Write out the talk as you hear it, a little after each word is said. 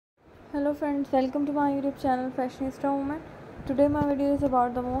Hello friends, welcome to my YouTube channel Fashionista Woman. Today my video is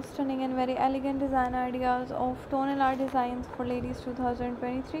about the most stunning and very elegant design ideas of tonal art designs for ladies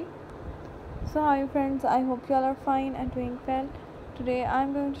 2023. So hi friends, I hope you all are fine and doing well. Today I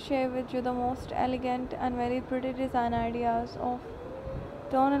am going to share with you the most elegant and very pretty design ideas of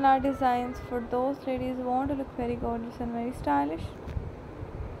tonal art designs for those ladies who want to look very gorgeous and very stylish.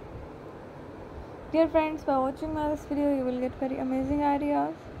 Dear friends, by watching this video you will get very amazing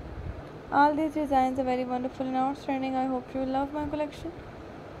ideas. All these designs are very wonderful and outstanding. I hope you will love my collection.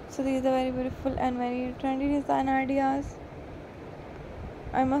 So these are very beautiful and very trendy design ideas.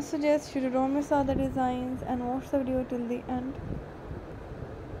 I must suggest you to don't miss out the designs and watch the video till the end.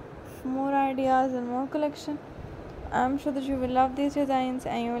 For more ideas and more collection, I am sure that you will love these designs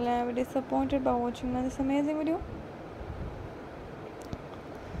and you will never be disappointed by watching this amazing video.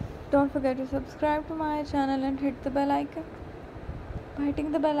 Don't forget to subscribe to my channel and hit the bell icon. By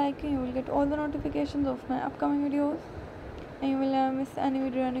hitting the bell icon, you will get all the notifications of my upcoming videos and you will never miss any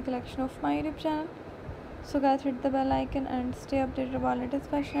video or any collection of my YouTube channel. So guys, hit the bell icon and stay updated about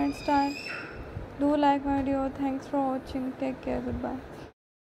latest fashion and style. Do like my video. Thanks for watching. Take care. Goodbye.